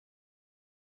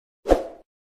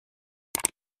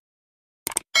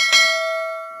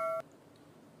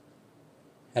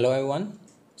Hello everyone.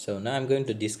 So now I'm going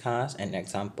to discuss an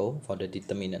example for the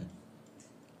determinant.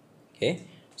 Okay,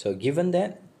 so given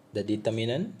that the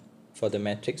determinant for the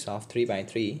matrix of 3 by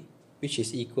 3, which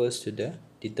is equals to the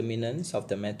determinants of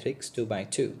the matrix 2 by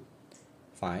 2,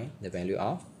 find the value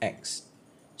of x.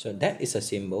 So that is a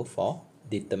symbol for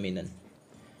determinant.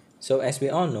 So as we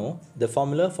all know, the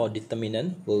formula for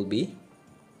determinant will be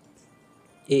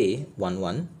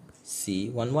A11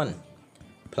 C11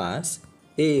 plus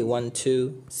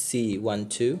A12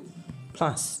 C12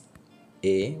 plus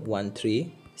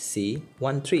A13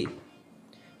 C13.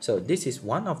 So this is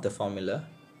one of the formula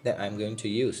that I'm going to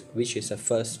use, which is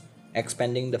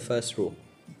expanding the first row.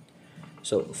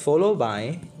 So followed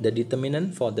by the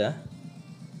determinant for the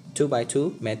 2 by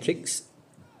 2 matrix,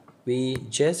 we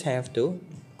just have to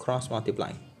cross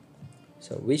multiply.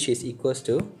 So which is equals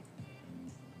to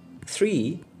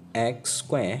 3x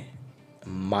squared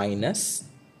minus,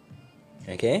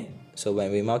 okay, so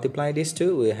when we multiply these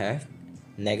two, we have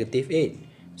negative 8.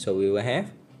 So we will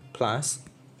have plus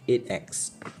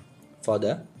 8x for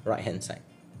the right hand side.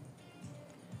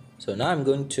 So now I'm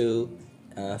going to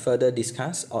further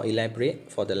discuss or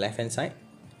elaborate for the left hand side.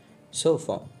 So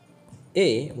for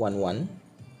A11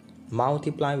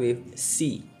 multiply with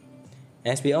C.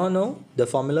 As we all know, the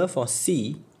formula for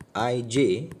C,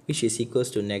 ij, which is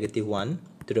equals to negative 1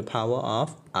 to the power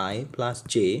of I plus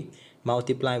j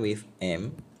multiply with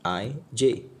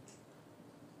mij.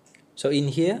 So in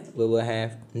here, we will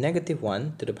have negative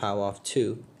 1 to the power of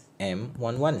 2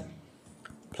 m11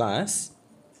 plus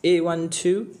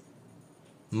A12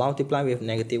 multiply with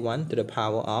negative 1 to the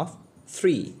power of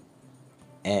 3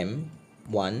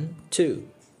 m12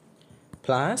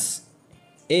 plus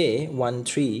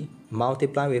A13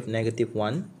 multiply with negative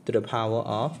 1 to the power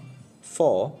of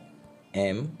 4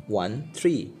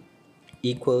 m13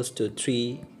 equals to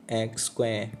 3x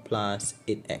squared plus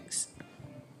 8x.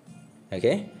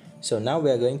 Okay, so now we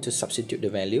are going to substitute the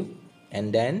value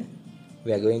and then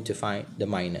we are going to find the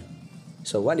minor.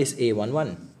 So what is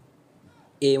A11?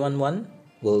 A11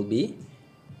 will be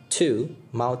 2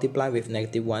 multiply with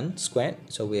negative 1 squared,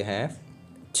 so we have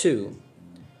 2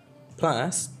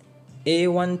 plus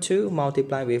A12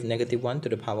 multiply with negative 1 to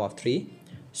the power of 3,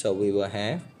 so we will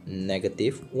have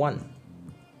negative 1.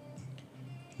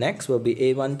 Next will be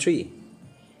A13,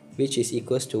 which is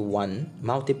equals to 1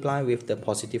 multiply with the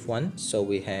positive 1, so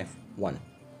we have 1.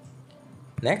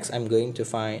 Next, I'm going to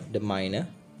find the minor.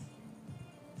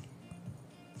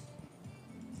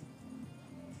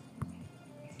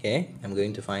 Okay, I'm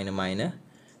going to find a minor.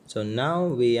 So now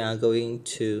we are going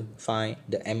to find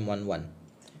the M11.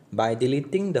 By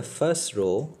deleting the first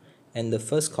row and the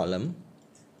first column,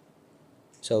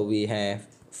 so we have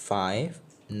 5,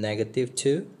 negative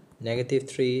 2, negative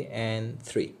 3, and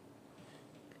 3.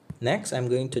 Next, I'm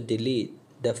going to delete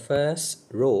the first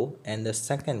row and the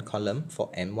second column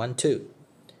for M12.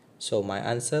 So my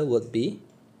answer would be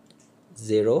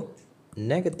 0,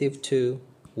 negative 2,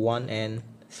 1, and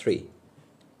 3.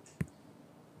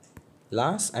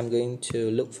 Last, I'm going to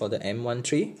look for the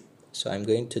M13. So I'm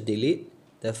going to delete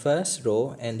the first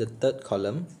row and the third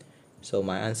column. So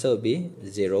my answer will be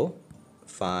 0,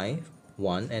 5,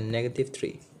 1, and negative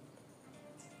 3.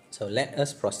 So let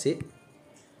us proceed.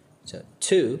 So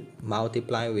 2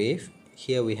 multiply with,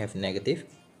 here we have negative,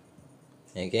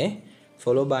 okay,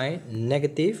 followed by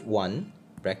negative 1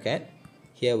 bracket,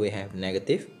 here we have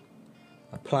negative,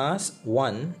 plus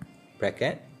 1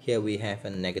 bracket, here we have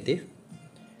a negative.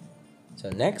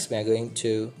 So next we are going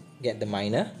to get the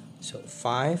minor. So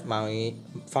 5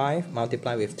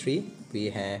 multiply with 3,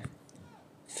 we have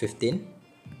 15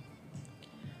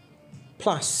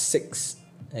 plus 6.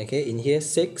 Okay, in here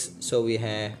 6, so we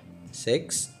have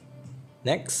 6.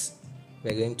 Next,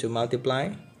 we are going to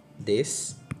multiply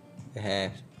this. We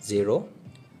have 0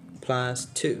 plus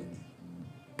 2.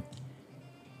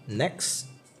 Next,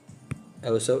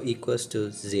 also equals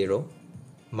to 0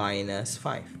 minus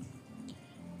 5,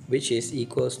 which is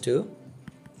equals to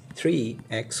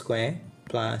 3x squared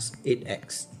plus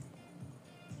 8x.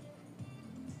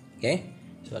 Okay,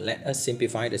 so let us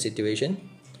simplify the situation.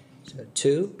 So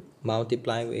 2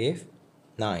 multiply with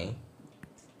 9,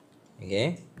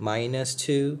 okay, minus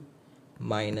 2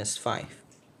 minus 5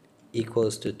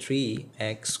 equals to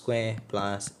 3x squared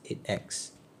plus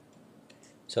 8x.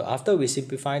 So after we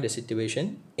simplify the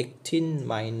situation, 18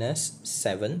 minus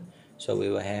 7, so we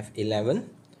will have 11.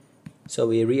 So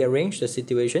we rearrange the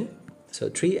situation. So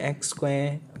 3x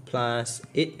squared plus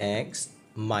 8x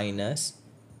minus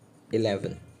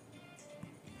 11.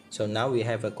 So now we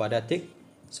have a quadratic.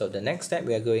 So the next step,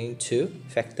 we are going to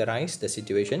factorize the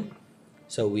situation.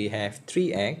 So we have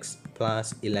 3x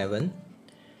plus 11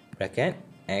 bracket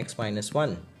x minus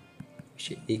 1,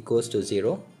 which equals to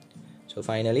 0. So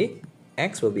finally,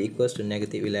 x will be equals to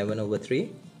negative 11 over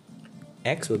 3.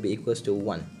 X will be equals to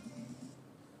 1.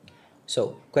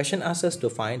 So question asks us to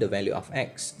find the value of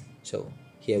x. So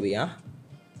here we are,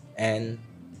 and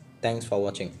thanks for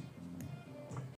watching.